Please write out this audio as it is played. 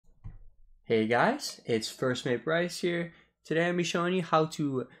Hey guys, it's First Mate Bryce here. Today I'm be showing you how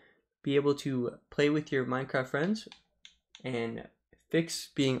to be able to play with your Minecraft friends and fix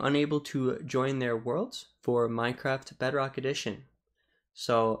being unable to join their worlds for Minecraft Bedrock Edition.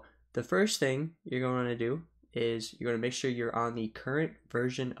 So the first thing you're going to do is you're going to make sure you're on the current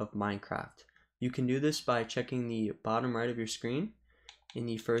version of Minecraft. You can do this by checking the bottom right of your screen in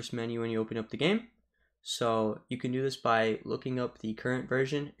the first menu when you open up the game. So you can do this by looking up the current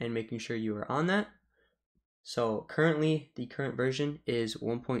version and making sure you are on that. So currently the current version is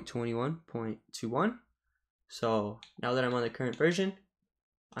 1.21.21. So now that I'm on the current version,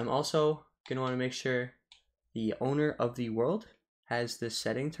 I'm also going to want to make sure the owner of the world has this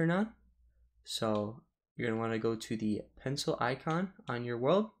setting turned on. So you're going to want to go to the pencil icon on your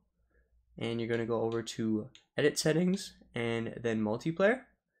world and you're going to go over to edit settings and then multiplayer.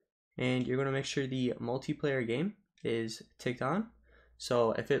 And you're going to make sure the multiplayer game is ticked on.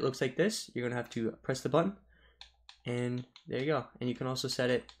 So if it looks like this, you're going to have to press the button and there you go. And you can also set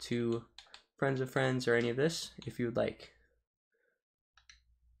it to friends of friends or any of this if you would like.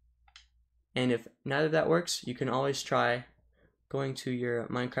 And if neither of that works, you can always try going to your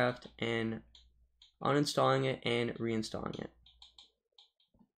Minecraft and uninstalling it and reinstalling it.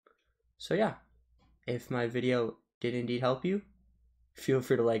 So yeah, if my video did indeed help you, feel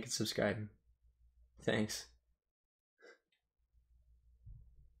free to like and subscribe. Thanks.